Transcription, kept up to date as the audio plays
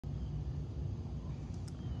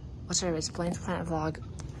what's it? It's Blaine's Plant Vlog.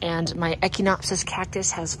 And my Echinopsis cactus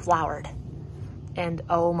has flowered. And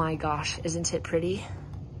oh my gosh, isn't it pretty?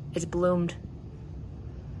 It's bloomed.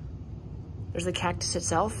 There's the cactus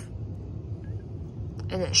itself.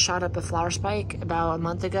 And it shot up a flower spike about a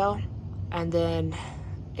month ago. And then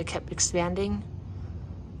it kept expanding,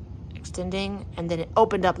 extending, and then it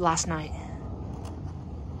opened up last night.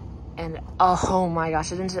 And oh my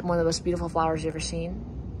gosh, isn't it one of the most beautiful flowers you've ever seen?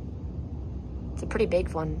 It's a pretty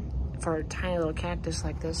big one for a tiny little cactus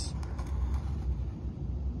like this.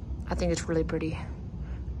 I think it's really pretty.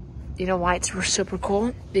 You know why it's super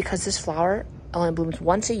cool? Because this flower only blooms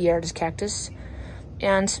once a year, this cactus,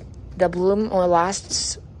 and the bloom only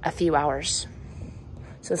lasts a few hours.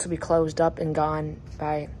 So this will be closed up and gone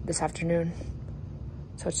by this afternoon.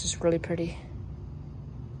 So it's just really pretty.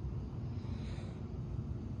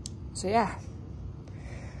 So yeah,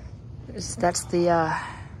 that's the,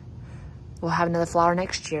 we'll have another flower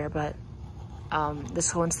next year, but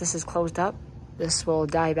once this is closed up, this will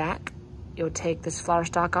die back. You'll take this flower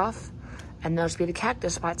stalk off, and there'll just be the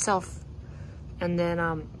cactus by itself. And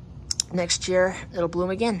then next year, it'll bloom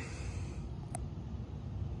again.